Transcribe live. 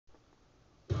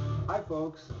Hi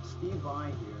folks, Steve Vai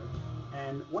here,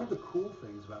 and one of the cool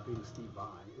things about being Steve Vai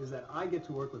is that I get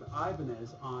to work with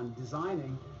Ibanez on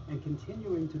designing and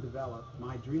continuing to develop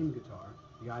my dream guitar,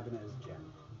 the Ibanez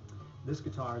Gem. This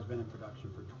guitar has been in production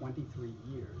for 23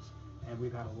 years, and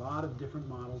we've had a lot of different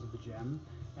models of the Gem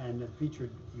and have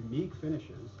featured unique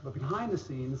finishes, but behind the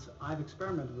scenes I've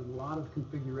experimented with a lot of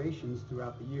configurations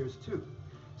throughout the years too.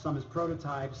 Some as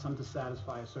prototypes, some to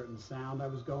satisfy a certain sound I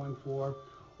was going for,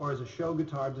 or as a show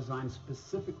guitar designed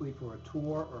specifically for a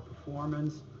tour or a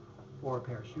performance or a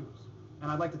pair of shoes. And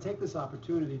I'd like to take this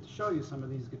opportunity to show you some of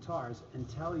these guitars and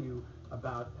tell you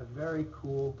about a very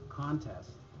cool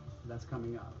contest that's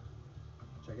coming up.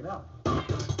 Check it out.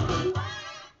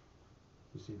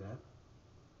 You see that?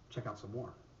 Check out some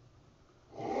more.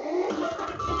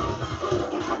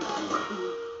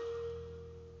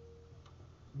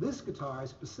 This guitar is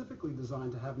specifically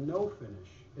designed to have no finish.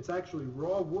 It's actually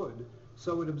raw wood,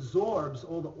 so it absorbs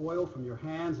all the oil from your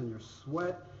hands and your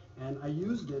sweat, and I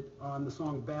used it on the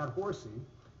song Bad Horsey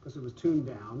because it was tuned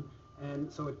down, and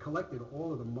so it collected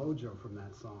all of the mojo from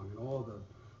that song and all the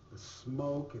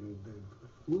smoke and the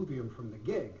effluvium from the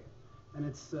gig. And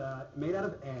it's made out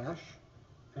of ash,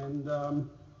 and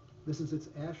this is its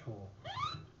ash hole.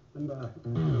 And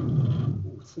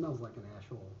ooh, it smells like an ash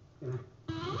hole. Yeah.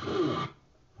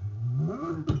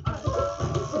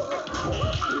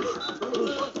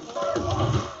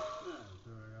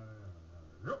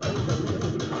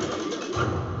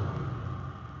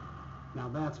 Now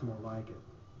that's more like it.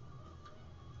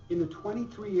 In the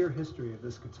 23-year history of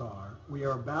this guitar, we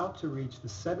are about to reach the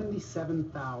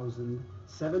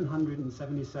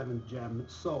 77,777 Gem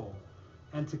sold.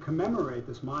 And to commemorate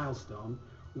this milestone,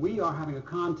 we are having a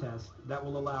contest that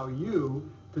will allow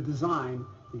you to design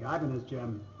the Ibanez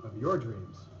Gem of your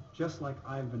dreams, just like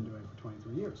I've been doing for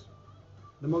 23 years.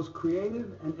 The most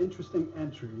creative and interesting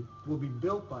entry will be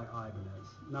built by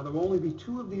Ibanez. Now there will only be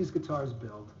 2 of these guitars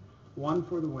built, one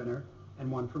for the winner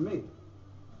and one for me,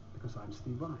 because I'm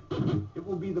Steve Vai. It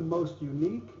will be the most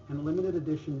unique and limited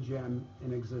edition Gem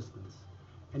in existence.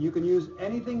 And you can use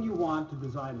anything you want to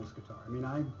design this guitar. I mean,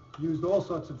 I used all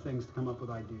sorts of things to come up with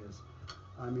ideas.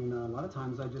 I mean, a lot of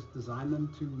times I just design them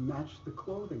to match the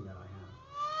clothing that I have.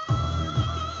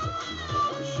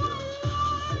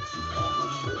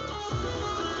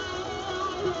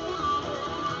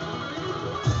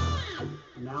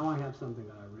 Now I have something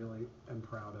that I really am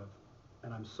proud of,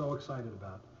 and I'm so excited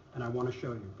about, and I want to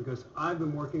show you, because I've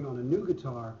been working on a new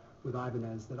guitar with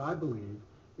Ibanez that I believe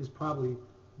is probably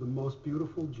the most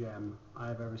beautiful Gem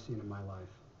I've ever seen in my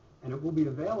life. And it will be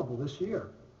available this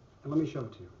year. And let me show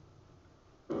it to you.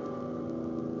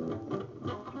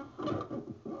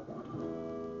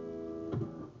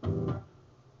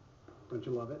 Don't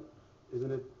you love it?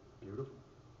 Isn't it beautiful?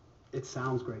 It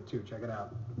sounds great too. Check it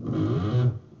out.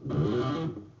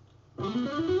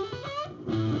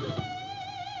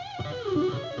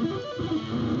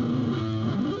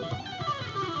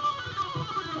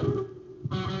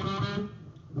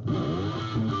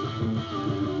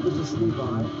 This is Steve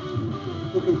Vai.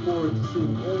 Looking forward to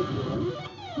seeing all of your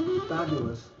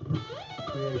fabulous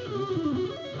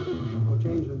creations. Oh,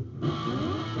 changing.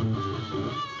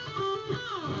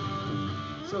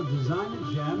 So design a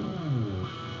Gem,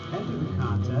 enter the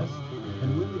contest, and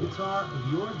win the guitar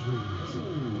of your dreams.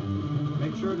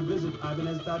 Make sure to visit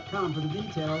Ibanez.com for the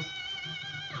details,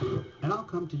 and I'll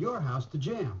come to your house to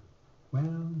jam.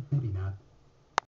 Well, maybe not.